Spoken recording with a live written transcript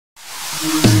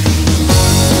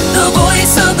The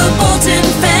voice of the Bolton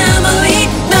family,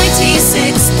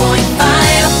 96.5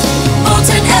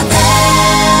 Bolton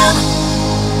FM.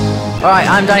 Alright,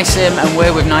 I'm Simm and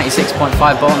we're with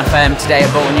 96.5 Bolton FM today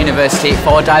at Bolton University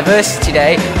for Diversity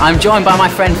Day. I'm joined by my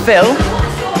friend Phil. Would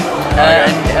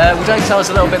you like to tell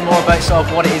us a little bit more about sort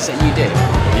of what it is that you do?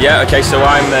 Yeah, okay, so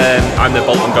I'm the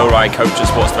Bolton Go Ride coach and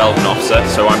sports development officer,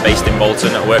 so I'm based in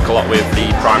Bolton. I work a lot with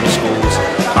the primary schools,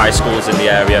 high schools in the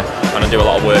area, and I do a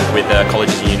lot of work with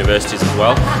colleges and universities as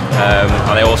well.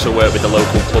 And I also work with the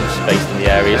local clubs based in the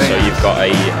area, so you've got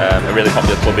a really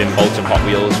popular club in Bolton, Hot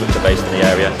Wheels, which are based in the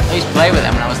area. I used to play with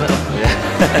them when I was little. Yeah.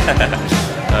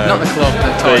 Not the club, the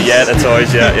toys. Yeah, the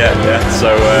toys, yeah.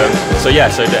 So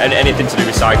anything to do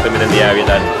with cycling within the area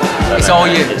then it's all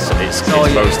you. It's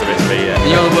most of it to me, yeah.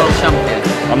 And you're the world champion?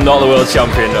 I'm not the world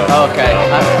champion, no. Oh, okay. No.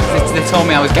 They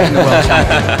told me I was getting the world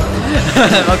champion.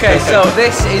 Okay, so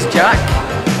this is Jack.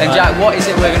 And Jack, what is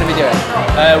it we're going to be doing?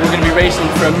 We're going to be racing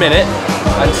for a minute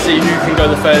and see who can go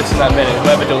the furthest in that minute.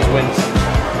 Whoever does wins.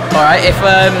 Alright, if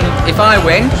I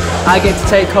win, I get to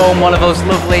take home one of those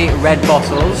lovely red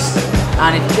bottles.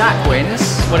 And if Jack wins,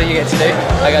 what do you get to do?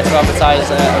 I get to advertise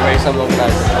a race I'm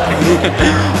organising.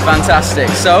 Fantastic.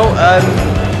 So,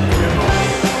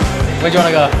 where do you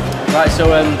want to go? Right, so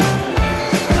I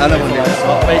know what it is.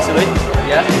 Basically,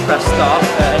 yeah, you press start,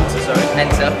 enter, sorry.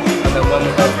 Enter. And then when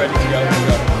we're both ready to go, we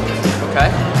go. Okay.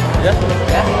 Yeah?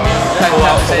 Yeah. Pull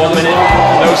out for 1 minute,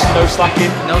 no slacking.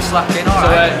 No slacking, So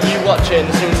alright. you watch it, and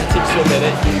as soon as it ticks to a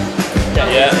minute, you get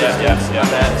And as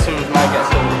soon as mine gets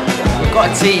done, we've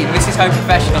got a team. This is how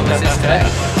professional this is today.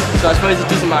 So I suppose it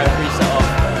doesn't matter if we set off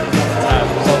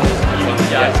as long as you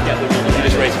guys get the win. You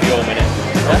just race for your minute.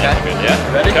 Okay. Good, yeah?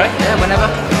 Ready? Okay. Yeah, whenever.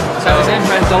 So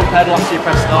don't pedal after you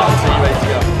press start until you're ready to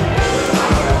go.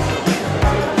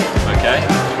 Okay.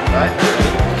 Right.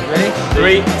 Ready?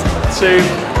 3, 2,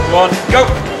 1, go!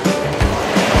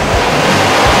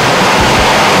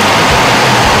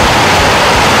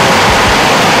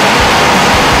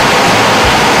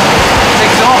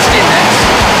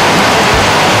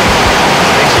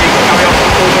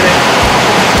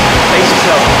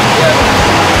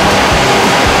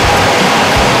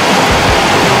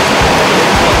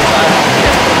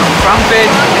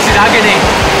 This is agony.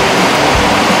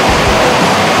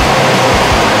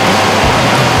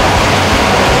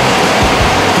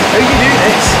 How do you do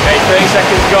this? Okay, 30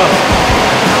 seconds gone.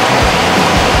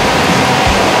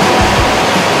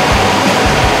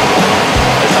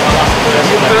 Let's have a last burst.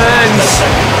 It burns.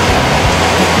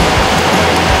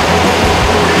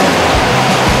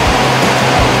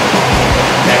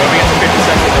 Okay, when we get to 50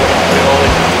 seconds, we'll put it all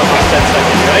in. Last 10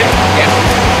 seconds, ready? Yeah.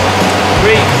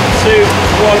 3, 2, 1,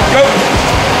 go!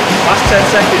 Last 10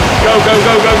 seconds. Go, go,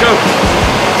 go, go, go!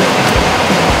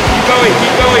 Keep going,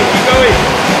 keep going, keep going!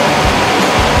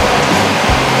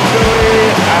 Keep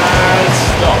going, and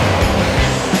stop.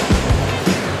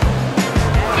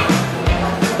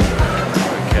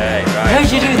 Okay, right. How do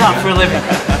you do that for a living?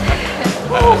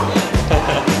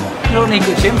 You don't need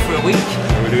to gym for a week.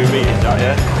 We're doing meters now,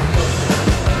 yeah?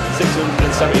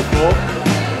 674.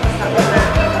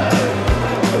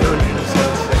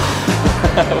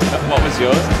 What was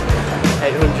yours?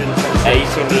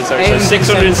 876. So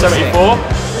 674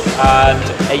 and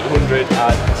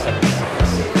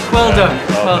 876. Well done,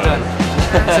 well done.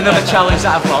 It's another challenge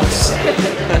that I've lost.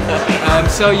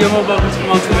 So you're more welcome to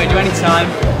come on to the radio anytime.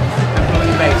 I'm going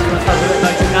to base. You want to tell us a bit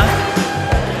about it now?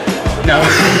 No.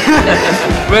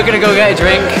 We're going to go get a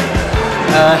drink.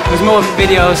 There's more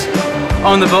videos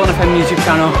on the Bolton FM YouTube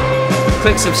channel.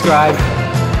 Click subscribe.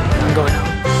 I'm going now.